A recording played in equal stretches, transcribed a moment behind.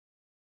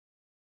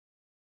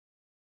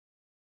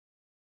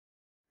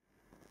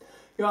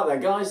Right there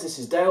guys, this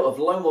is Dale of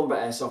Lone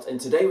Wombat Airsoft, and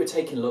today we're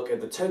taking a look at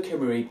the Tokyo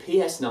Marui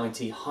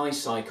P90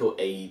 Hi-Cycle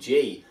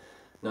AEG.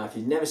 Now if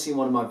you've never seen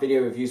one of my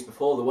video reviews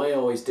before, the way I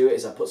always do it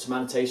is I put some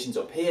annotations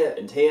up here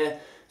and here,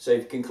 so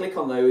if you can click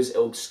on those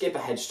it'll skip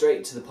ahead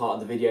straight to the part of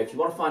the video if you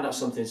want to find out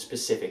something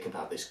specific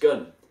about this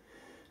gun.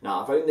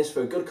 Now I've owned this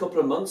for a good couple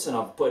of months and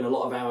I've put in a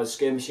lot of hours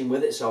skirmishing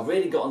with it, so I've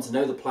really gotten to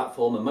know the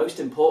platform, and most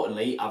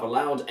importantly I've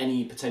allowed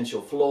any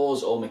potential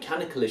flaws or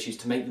mechanical issues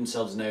to make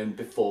themselves known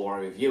before I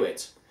review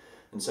it.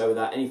 And so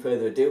without any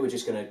further ado, we're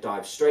just going to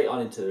dive straight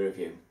on into the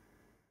review.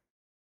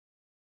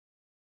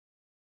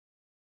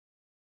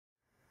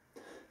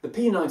 The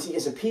P90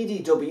 is a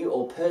PDW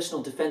or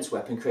personal defence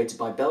weapon created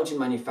by Belgian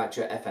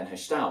manufacturer FN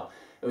Herstal.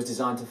 It was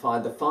designed to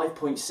fire the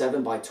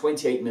 5.7 by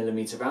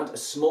 28mm round, a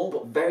small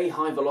but very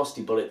high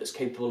velocity bullet that's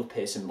capable of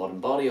piercing modern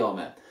body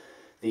armour.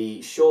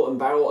 The shortened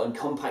barrel and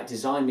compact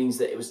design means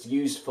that it was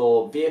used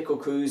for vehicle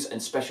crews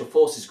and special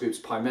forces groups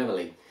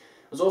primarily.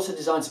 It was also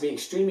designed to be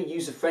extremely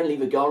user-friendly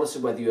regardless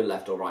of whether you're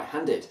left or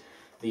right-handed.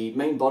 The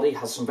main body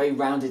has some very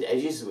rounded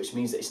edges, which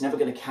means that it's never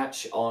going to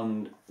catch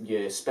on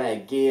your spare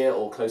gear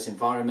or close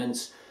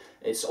environments.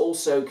 It's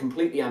also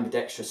completely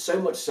ambidextrous,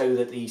 so much so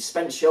that the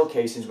spent shell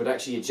casings would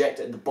actually eject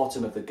at the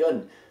bottom of the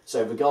gun.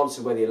 So regardless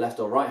of whether you're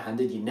left or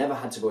right-handed, you never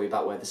had to worry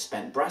about where the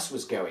spent brass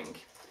was going.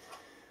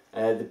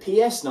 The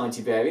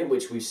PS90 variant,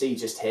 which we see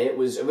just here,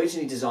 was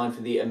originally designed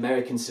for the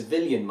American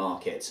civilian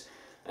market.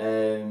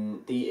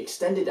 The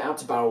extended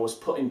outer barrel was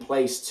put in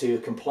place to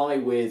comply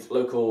with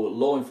local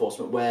law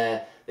enforcement,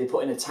 where they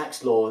put in a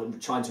tax law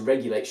trying to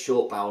regulate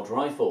short-barreled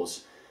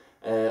rifles.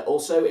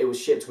 Also, it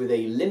was shipped with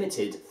a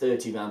limited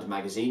 30-round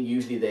magazine.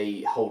 Usually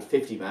they hold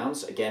 50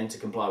 rounds, again to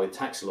comply with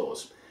tax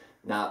laws.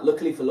 Now,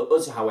 luckily for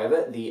us,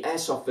 however, the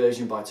airsoft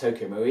version by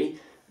Tokyo Marui,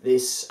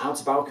 this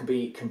outer barrel can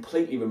be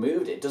completely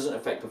removed. It doesn't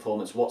affect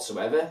performance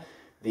whatsoever.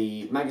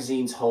 The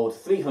magazines hold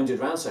 300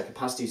 rounds, so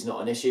capacity is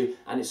not an issue,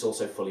 and it's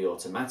also fully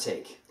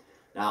automatic.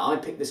 Now, I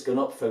picked this gun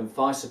up from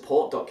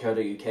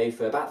firesupport.co.uk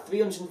for about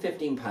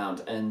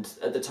 £315, and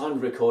at the time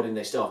of recording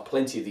they still have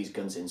plenty of these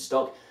guns in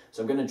stock,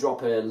 so I'm going to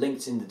drop a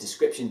link in the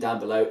description down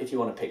below if you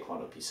want to pick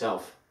one up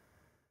yourself.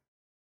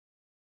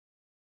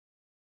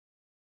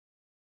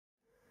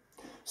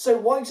 So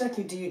what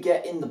exactly do you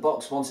get in the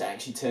box once it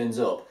actually turns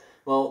up?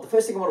 Well, the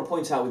first thing I want to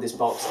point out with this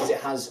box is it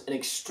has an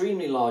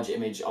extremely large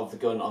image of the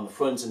gun on the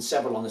front and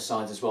several on the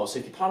sides as well. So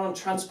if you plan on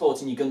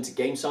transporting your gun to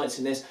game sites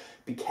in this,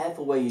 be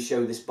careful where you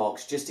show this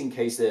box, just in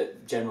case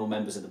that general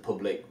members of the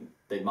public,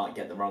 they might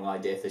get the wrong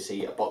idea if they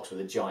see a box with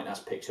a giant ass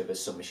picture of a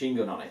submachine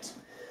gun on it.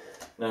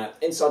 Now,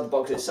 inside the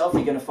box itself,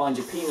 you're going to find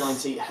your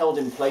P90 held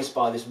in place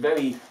by this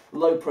very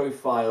low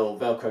profile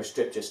Velcro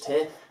strip just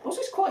here. Also,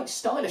 it's quite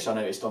stylish, I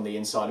noticed, on the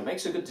inside. It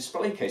makes a good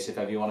display case if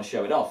ever you want to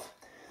show it off.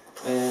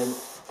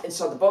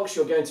 Inside the box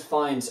you're going to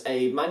find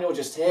a manual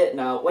just here.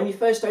 Now when you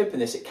first open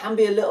this, it can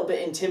be a little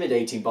bit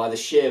intimidating by the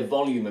sheer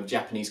volume of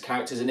Japanese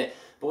characters in it,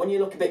 but when you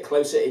look a bit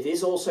closer it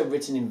is also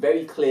written in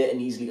very clear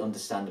and easily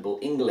understandable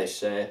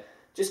English.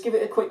 Just give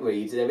it a quick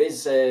read. There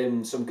is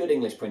some good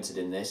English printed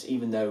in this,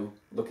 even though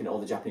looking at all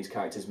the Japanese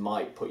characters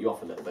might put you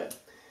off a little bit.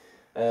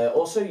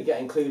 Also, you get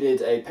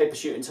included a paper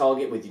shooting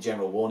target with your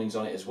general warnings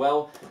on it as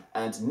well,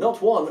 and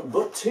not one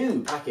but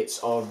two packets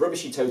of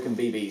rubbishy token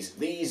BBs.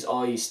 These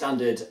are your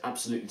standard,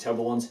 absolutely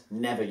terrible ones.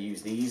 Never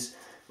use these.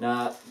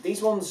 Now,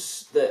 these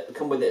ones that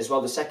come with it as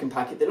well, the second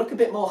packet, they look a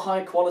bit more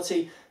high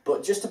quality,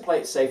 but just to play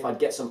it safe, I'd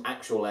get some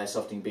actual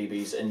airsofting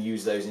BBs and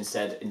use those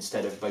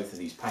instead of both of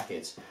these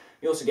packets.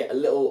 You also get a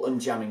little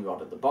unjamming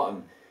rod at the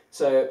bottom.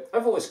 So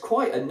overall, it's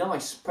quite a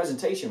nice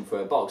presentation for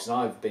a box, and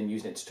I've been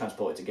using it to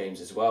transport it to games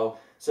as well.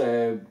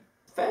 So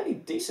fairly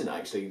decent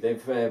actually.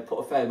 They've put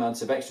a fair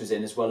amount of extras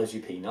in as well as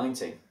your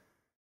P90.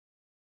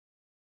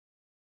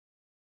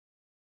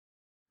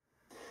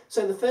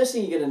 So the first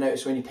thing you're going to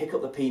notice when you pick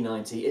up the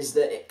P90 is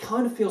that it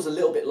kind of feels a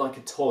little bit like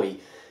a toy.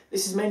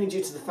 This is mainly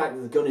due to the fact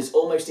that the gun is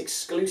almost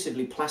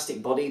exclusively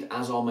plastic bodied,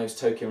 as are most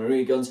Tokyo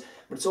Marui guns,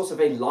 but it's also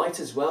very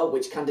light as well,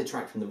 which can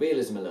detract from the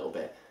realism a little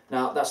bit.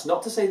 Now, that's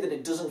not to say that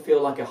it doesn't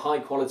feel like a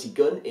high-quality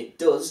gun. It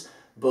does,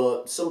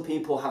 but some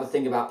people have a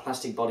thing about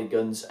plastic-bodied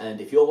guns, and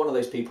if you're one of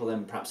those people,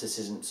 then perhaps this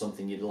isn't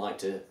something you'd like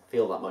to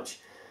feel that much.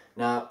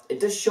 Now, it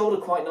does shoulder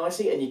quite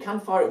nicely, and you can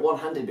fire it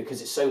one-handed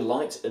because it's so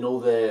light and all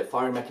the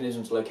firing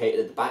mechanisms located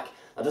at the back.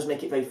 That does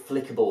make it very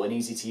flickable and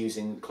easy to use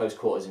in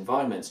close-quarters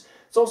environments.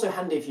 It's also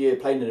handy if you're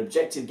playing an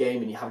objective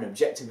game and you have an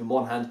objective in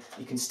one hand,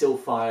 you can still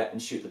fire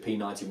and shoot the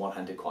P90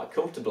 one-handed quite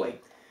comfortably.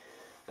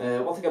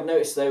 One thing I've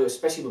noticed though,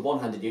 especially with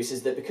one-handed use,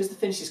 is that because the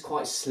finish is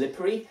quite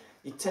slippery,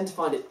 you tend to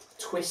find it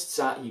twists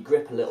at your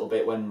grip a little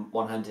bit when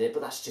one-handed it,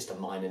 but that's just a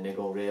minor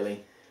niggle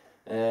really.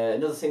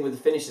 Another thing with the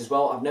finish as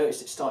well, I've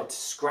noticed it started to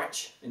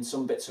scratch in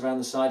some bits around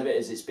the side of it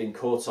as it's been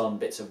caught on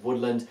bits of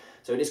woodland,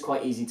 so it is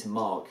quite easy to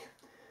mark.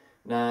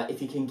 Now,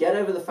 if you can get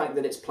over the fact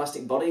that it's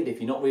plastic bodied, if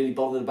you're not really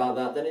bothered about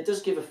that, then it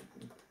does give a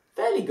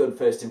fairly good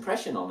first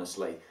impression,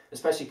 honestly,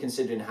 especially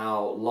considering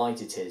how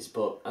light it is,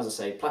 but as I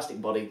say,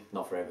 plastic body,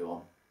 not for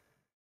everyone.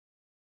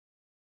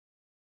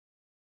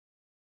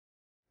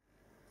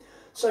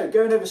 So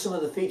going over some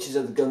of the features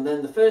of the gun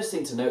then, the first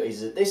thing to note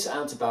is that this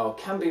outer barrel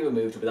can be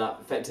removed without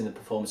affecting the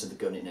performance of the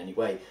gun in any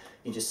way.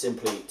 You just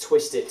simply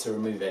twist it to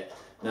remove it.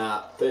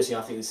 Now,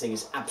 personally I think this thing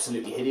is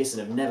absolutely hideous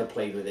and I've never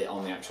played with it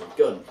on the actual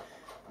gun.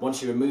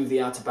 Once you remove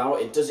the outer barrel,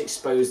 it does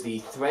expose the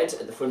thread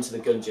at the front of the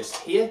gun just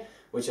here,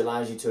 which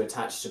allows you to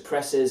attach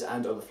suppressors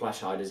and other flash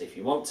hiders if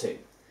you want to.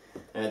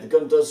 The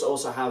gun does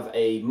also have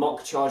a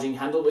mock charging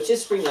handle, which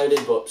is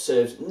spring-loaded but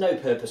serves no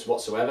purpose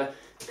whatsoever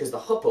because the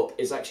hop-up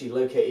is actually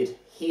located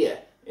here,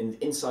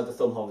 inside the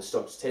thumb hole of the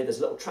stock just here. There's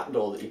a little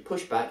trapdoor that you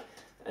push back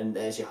and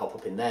there's your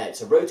hop-up in there.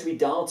 It's a rotary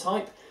dial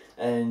type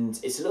and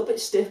it's a little bit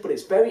stiff, but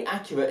it's very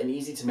accurate and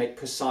easy to make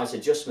precise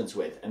adjustments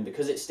with. And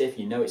because it's stiff,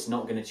 you know it's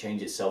not going to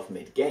change itself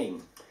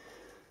mid-game.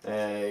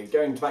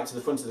 Going back to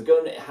the front of the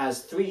gun, it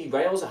has 3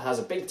 rails. It has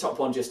a big top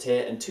one just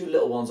here and 2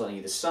 little ones on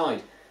either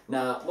side.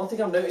 Now, one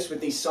thing I've noticed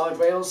with these side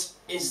rails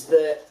is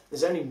that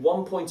there's only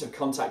 1 point of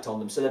contact on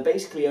them, so they're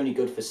basically only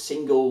good for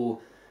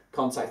single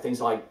contact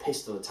things like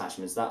pistol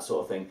attachments, that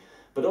sort of thing.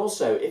 But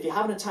also, if you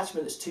have an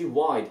attachment that's too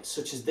wide,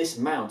 such as this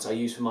mount I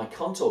use for my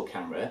contour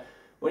camera,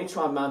 when you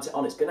try and mount it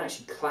on, it's going to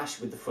actually clash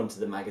with the front of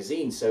the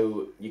magazine,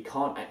 so you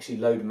can't actually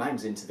load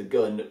mags into the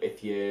gun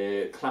if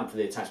your clamp for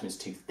the attachment's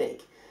too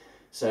thick.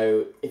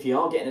 So if you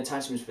are getting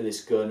attachments for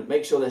this gun,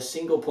 make sure they're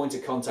single point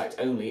of contact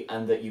only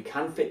and that you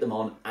can fit them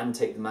on and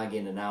take the mag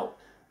in and out.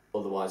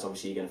 Otherwise,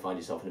 obviously, you're going to find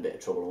yourself in a bit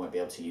of trouble and won't be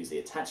able to use the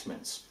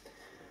attachments.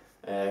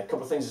 A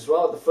couple of things as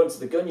well. At the front of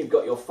the gun, you've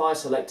got your fire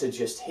selector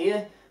just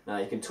here. Now,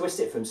 you can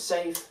twist it from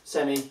safe,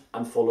 semi,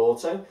 and full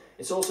auto.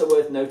 It's also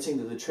worth noting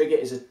that the trigger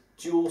is a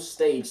dual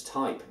stage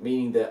type,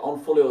 meaning that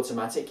on fully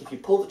automatic, if you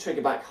pull the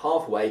trigger back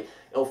halfway,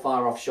 it'll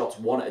fire off shots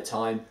one at a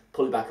time,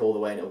 pull it back all the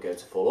way, and it'll go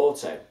to full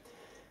auto.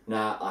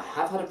 Now, I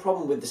have had a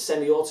problem with the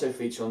semi-auto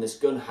feature on this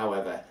gun,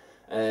 however.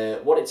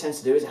 What it tends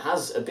to do is it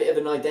has a bit of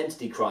an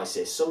identity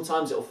crisis.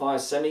 Sometimes it'll fire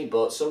semi,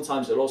 but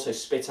sometimes it'll also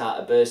spit out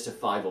a burst of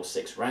 5 or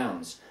 6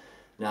 rounds.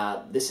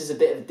 Now, this is a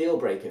bit of a deal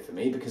breaker for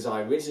me because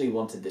I originally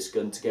wanted this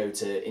gun to go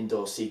to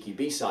indoor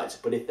CQB sites,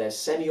 but if there's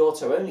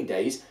semi-auto only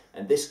days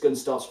and this gun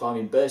starts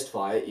firing burst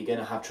fire, you're going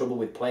to have trouble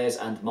with players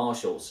and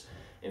marshals.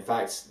 In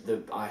fact,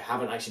 I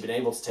haven't actually been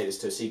able to take this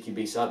to a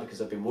CQB site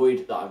because I've been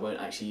worried that I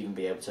won't actually even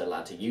be able to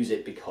allow to use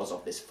it because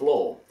of this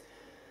flaw.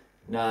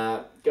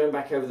 Now, going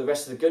back over the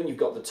rest of the gun, you've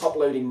got the top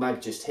loading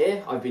mag just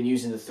here. I've been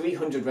using the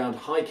 300 round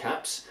high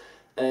caps,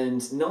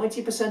 and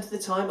 90% of the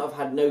time I've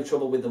had no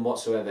trouble with them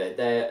whatsoever.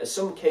 There are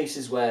some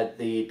cases where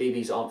the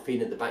BBs aren't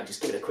feeding at the back,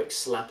 just give it a quick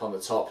slap on the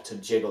top to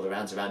jiggle the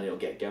rounds around and it'll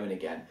get going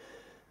again.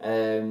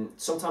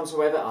 Sometimes,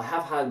 however, I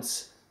have had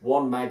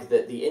one mag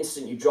that the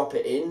instant you drop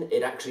it in,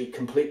 it actually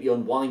completely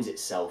unwinds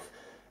itself.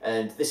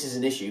 And this is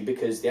an issue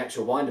because the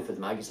actual winder for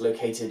the mag is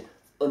located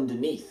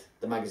underneath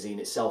the magazine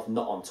itself,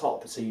 not on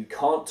top. So you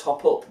can't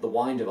top up the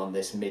winder on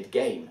this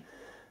mid-game.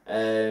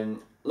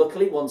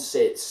 Luckily, once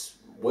it's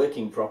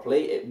working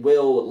properly, it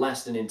will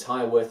last an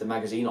entire worth of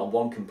magazine on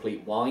one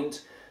complete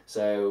wind.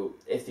 So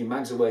if the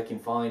mags are working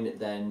fine,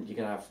 then you're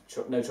going to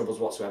have no troubles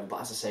whatsoever.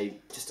 But as I say,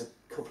 just a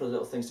couple of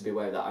little things to be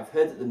aware of that. I've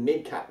heard that the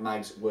mid-cap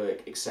mags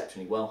work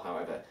exceptionally well,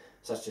 however,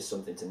 so that's just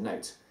something to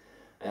note.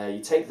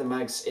 You take the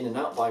mags in and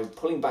out by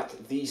pulling back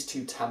these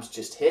 2 tabs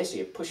just here. So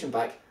you push them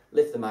back,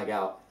 lift the mag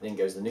out, and then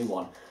goes the new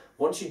one.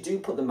 Once you do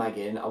put the mag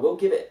in, I will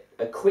give it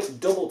a quick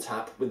double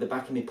tap with the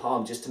back of my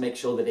palm just to make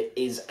sure that it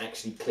is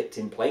actually clicked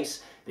in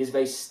place. It is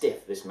very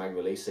stiff, this mag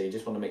release, so you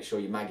just want to make sure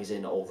your mag is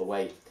in all the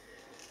way.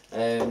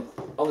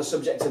 On the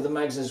subject of the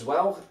mags as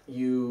well,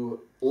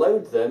 you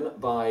load them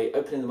by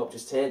opening them up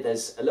just here.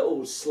 There's a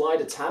little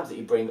slider tab that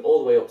you bring all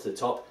the way up to the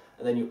top,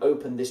 and then you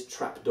open this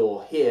trap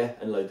door here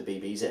and load the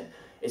BBs in.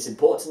 It's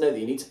important to know that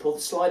you need to pull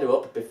the slider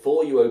up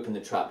before you open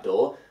the trap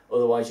door,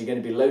 otherwise you're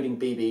going to be loading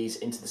BBs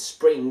into the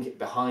spring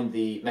behind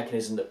the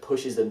mechanism that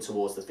pushes them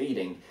towards the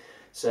feeding.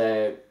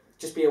 So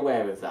just be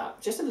aware of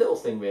that. Just a little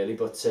thing really,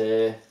 but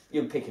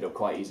you'll pick it up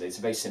quite easily. It's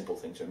a very simple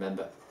thing to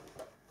remember.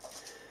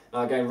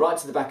 Now going right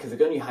to the back of the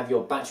gun, you have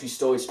your battery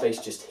storage space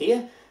just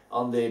here.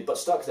 On the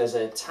buttstock there's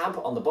a tab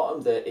on the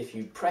bottom that if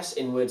you press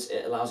inwards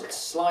it allows it to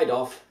slide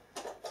off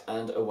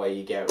and away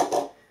you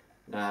go.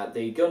 Now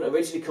the gun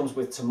originally comes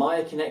with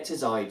Tamiya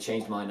connectors. I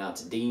changed mine out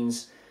to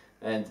Dean's.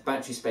 And the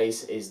battery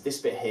space is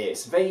this bit here.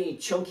 It's a very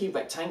chunky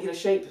rectangular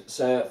shape,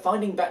 so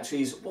finding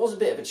batteries was a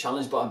bit of a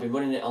challenge, but I've been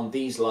running it on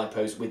these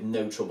LiPos with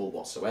no trouble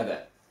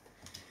whatsoever.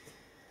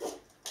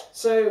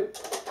 So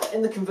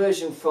in the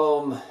conversion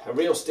from a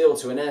real steel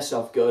to an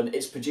airsoft gun,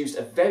 it's produced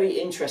a very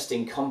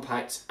interesting,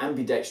 compact,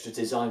 ambidextrous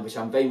design, which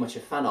I'm very much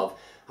a fan of.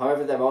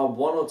 However, there are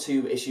 1 or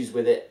 2 issues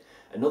with it.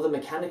 Another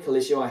mechanical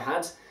issue I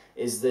had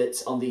is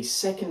that on the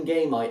second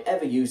game I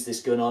ever used this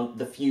gun on,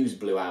 the fuse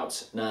blew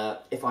out. Now,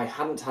 if I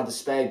hadn't had a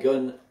spare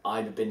gun,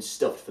 I'd have been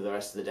stuffed for the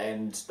rest of the day,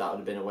 and that would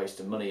have been a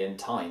waste of money and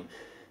time.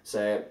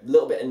 So, a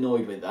little bit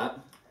annoyed with that.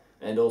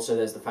 And also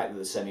there's the fact that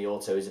the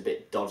semi-auto is a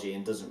bit dodgy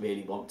and doesn't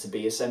really want to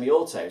be a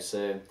semi-auto.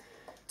 So,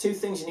 2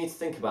 things you need to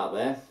think about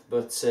there.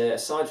 But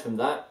aside from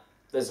that,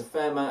 there's a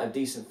fair amount of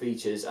decent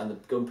features and the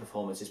gun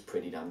performance is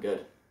pretty damn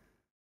good.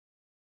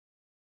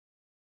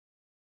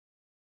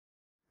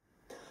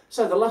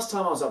 So the last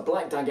time I was at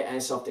Black Dagger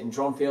Airsoft in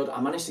Dronfield, I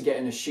managed to get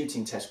in a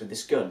shooting test with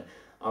this gun.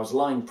 I was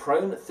lying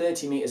prone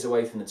 30 metres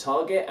away from the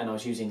target and I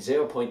was using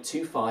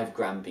 0.25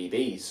 gram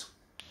BBs.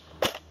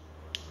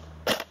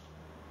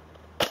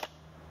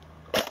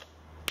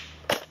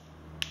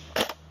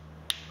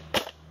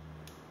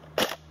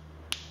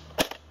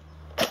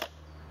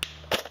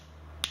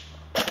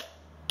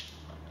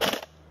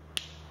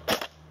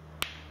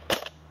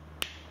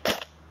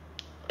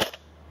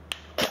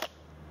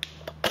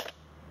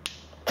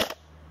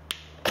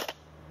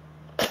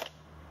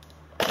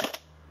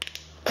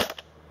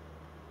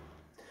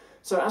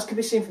 So as can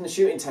be seen from the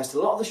shooting test, a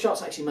lot of the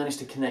shots actually managed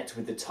to connect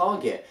with the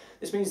target.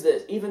 This means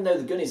that even though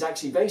the gun is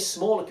actually very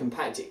small and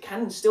compact, it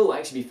can still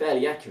actually be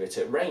fairly accurate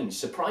at range,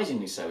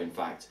 surprisingly so in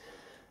fact.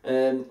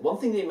 One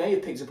thing that you may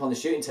have picked up on the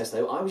shooting test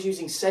though, I was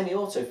using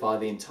semi-auto fire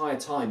the entire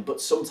time, but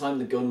sometimes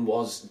the gun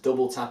was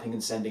double tapping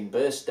and sending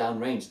bursts down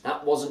range.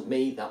 That wasn't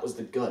me, that was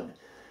the gun.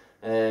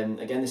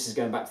 Again, this is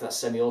going back to that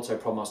semi-auto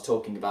problem I was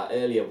talking about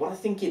earlier. What I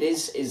think it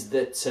is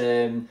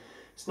that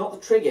it's not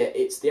the trigger,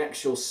 it's the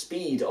actual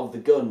speed of the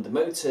gun. The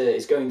motor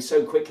is going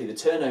so quickly, the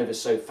turnover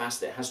is so fast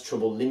that it has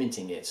trouble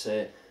limiting it.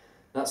 So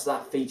that's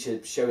that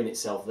feature showing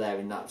itself there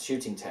in that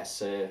shooting test.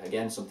 So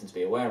again, something to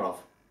be aware of.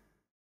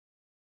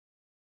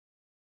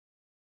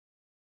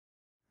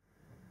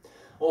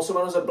 Also,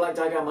 when I was at Black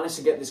Dagger, I managed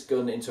to get this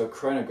gun into a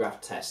chronograph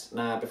test.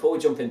 Now, before we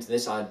jump into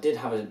this, I did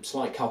have a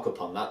slight cock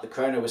up on that. The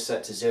chrono was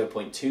set to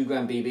 0.2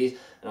 gram BBs,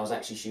 and I was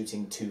actually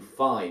shooting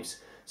 2.5s.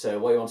 So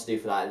what you want to do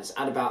for that is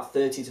add about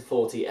 30 to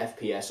 40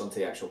 FPS onto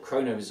the actual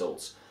chrono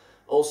results.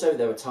 Also,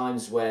 there were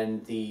times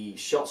when the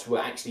shots were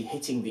actually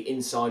hitting the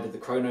inside of the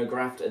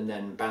chronograph and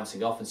then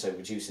bouncing off, and so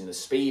reducing the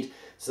speed.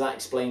 So that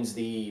explains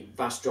the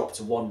vast drop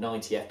to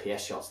 190 FPS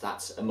shots.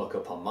 That's a muck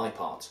up on my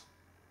part.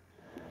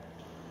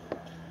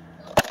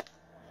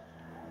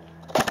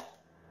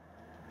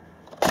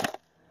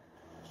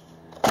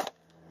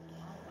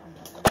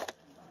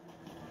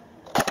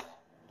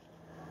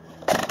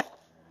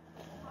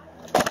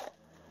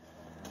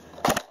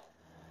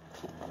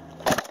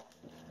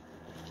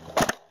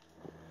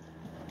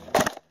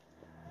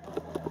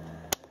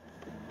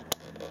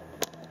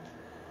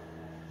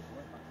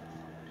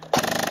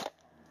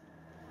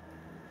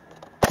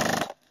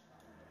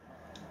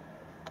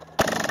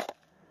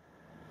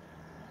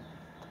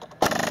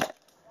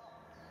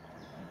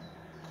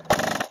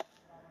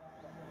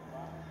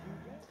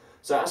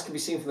 So as can be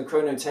seen from the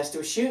chrono test, it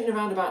was shooting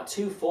around about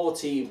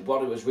 240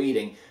 what it was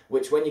reading,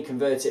 which when you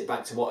convert it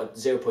back to what a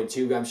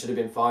 0.2 gram should have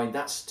been fine,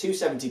 that's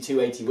 270,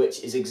 280,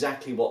 which is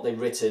exactly what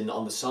they've written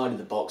on the side of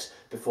the box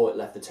before it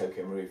left the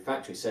Tokyo Marui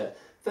factory. So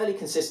fairly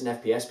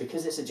consistent FPS.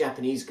 Because it's a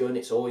Japanese gun,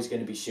 it's always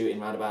going to be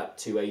shooting around about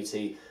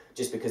 280,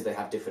 just because they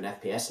have different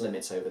FPS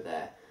limits over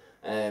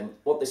there.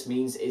 What this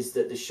means is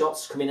that the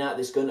shots coming out of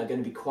this gun are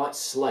going to be quite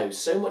slow.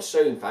 So much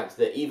so, in fact,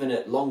 that even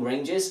at long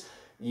ranges,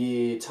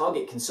 your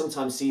target can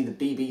sometimes see the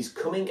BBs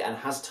coming and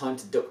has time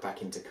to duck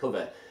back into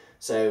cover.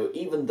 So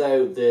even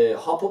though the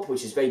hop-up,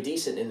 which is very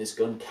decent in this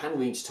gun, can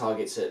reach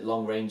targets at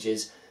long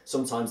ranges,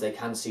 sometimes they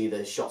can see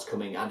the shots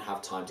coming and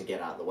have time to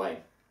get out of the way.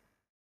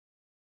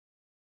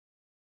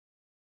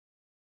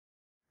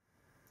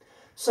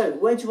 So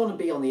where do you want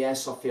to be on the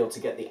airsoft field to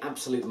get the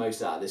absolute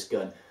most out of this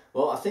gun?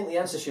 Well, I think the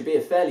answer should be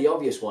a fairly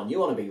obvious one. You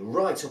want to be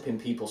right up in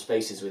people's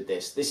faces with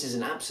this. This is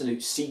an absolute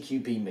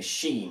CQB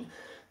machine.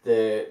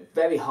 The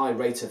very high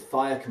rate of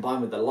fire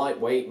combined with the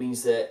lightweight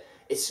means that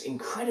it's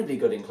incredibly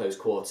good in close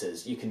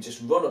quarters. You can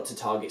just run up to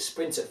target,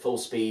 sprint at full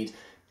speed,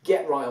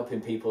 get right up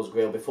in people's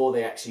grill before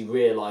they actually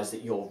realise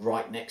that you're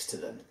right next to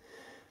them.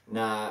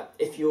 Now,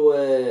 if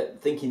you're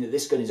thinking that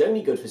this gun is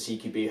only good for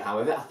CQB,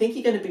 however, I think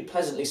you're going to be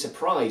pleasantly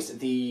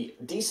surprised. The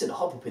decent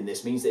hop-up in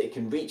this means that it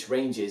can reach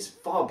ranges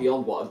far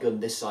beyond what a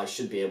gun this size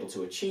should be able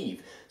to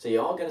achieve. So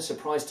you are going to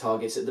surprise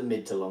targets at the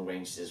mid to long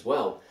ranges as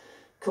well.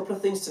 Couple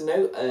of things to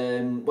note,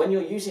 when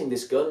you're using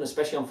this gun,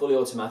 especially on fully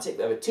automatic,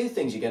 there are two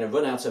things you're going to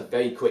run out of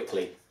very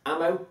quickly: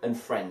 ammo and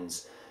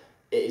friends.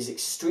 It is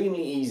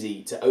extremely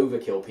easy to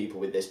overkill people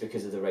with this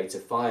because of the rate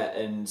of fire,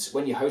 and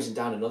when you're hosing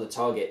down another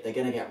target, they're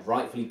going to get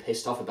rightfully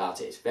pissed off about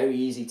it. It's very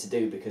easy to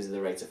do because of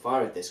the rate of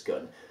fire of this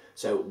gun.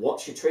 So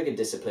watch your trigger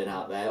discipline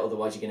out there,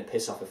 otherwise you're going to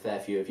piss off a fair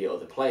few of your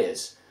other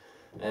players.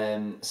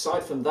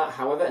 Aside from that,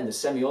 however, and the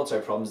semi-auto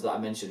problems that I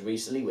mentioned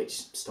recently,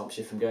 which stops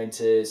you from going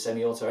to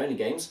semi-auto only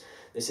games,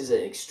 this is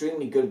an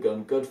extremely good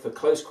gun, good for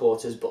close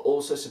quarters, but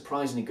also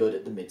surprisingly good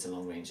at the mid to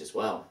long range as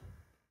well.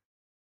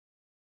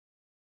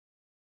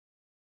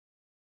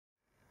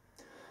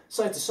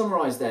 So to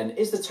summarise then,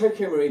 is the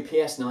Tokyo Marui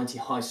P90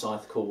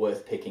 Hi-Cycle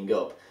worth picking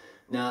up?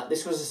 Now,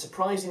 this was a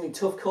surprisingly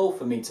tough call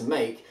for me to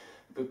make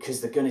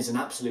because the gun is an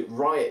absolute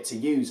riot to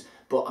use,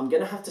 but I'm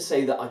going to have to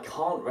say that I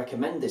can't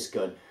recommend this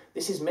gun.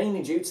 This is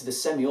mainly due to the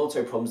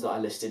semi-auto problems that I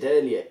listed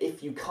earlier.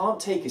 If you can't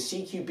take a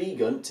CQB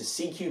gun to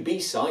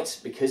CQB sites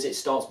because it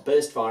starts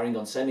burst firing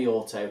on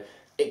semi-auto,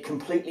 it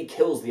completely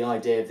kills the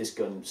idea of this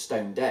gun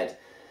stone dead.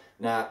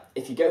 Now,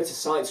 if you go to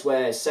sites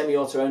where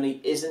semi-auto only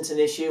isn't an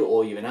issue,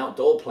 or you're an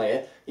outdoor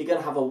player, you're going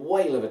to have a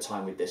whale of a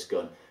time with this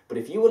gun. But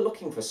if you were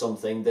looking for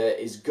something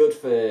that is good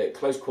for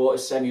close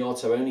quarters,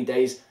 semi-auto only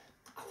days,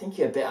 I think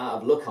you're a bit out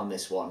of luck on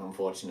this one,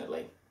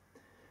 unfortunately.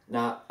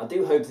 Now, I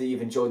do hope that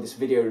you've enjoyed this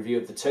video review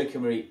of the Tokyo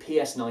Marui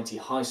PS90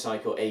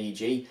 Hi-Cycle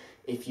AEG.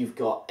 If you've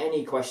got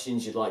any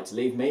questions you'd like to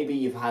leave, maybe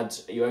you've had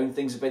your own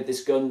things about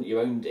this gun,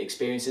 your own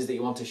experiences that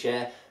you want to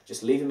share,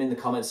 just leave them in the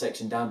comment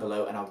section down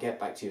below and I'll get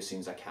back to you as soon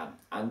as I can.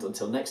 And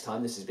until next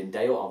time, this has been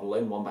Dale of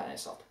Lone Wombat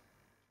Airsoft.